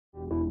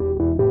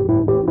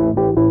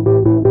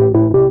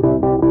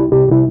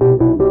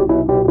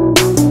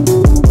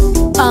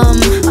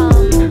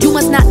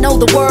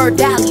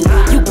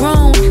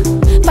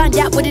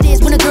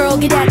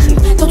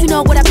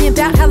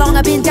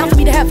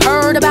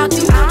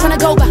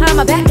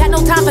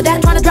time for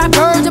that. Trying to drive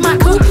birds in my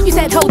coupe. You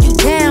said hold you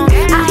down.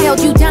 I held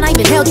you down, I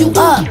even held you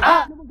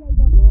up.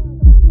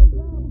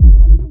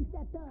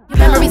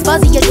 Memories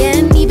fuzzy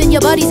again, even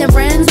your buddies and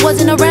friends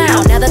wasn't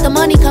around. Now that the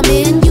money come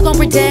in, you gon'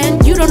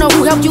 pretend you don't know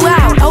who helped you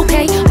out.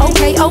 Okay,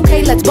 okay,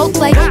 okay, let's both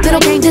play. Little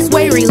game this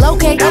way,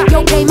 relocate.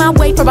 Yo, pay my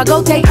way for I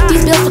go take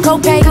these bills for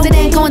copay. Cause it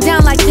ain't going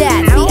down like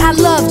that. See, I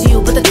loved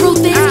you, but the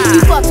truth is,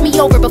 you fucked me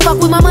over. But fuck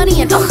with my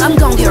money and I'm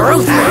gon' get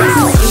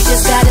ruthless.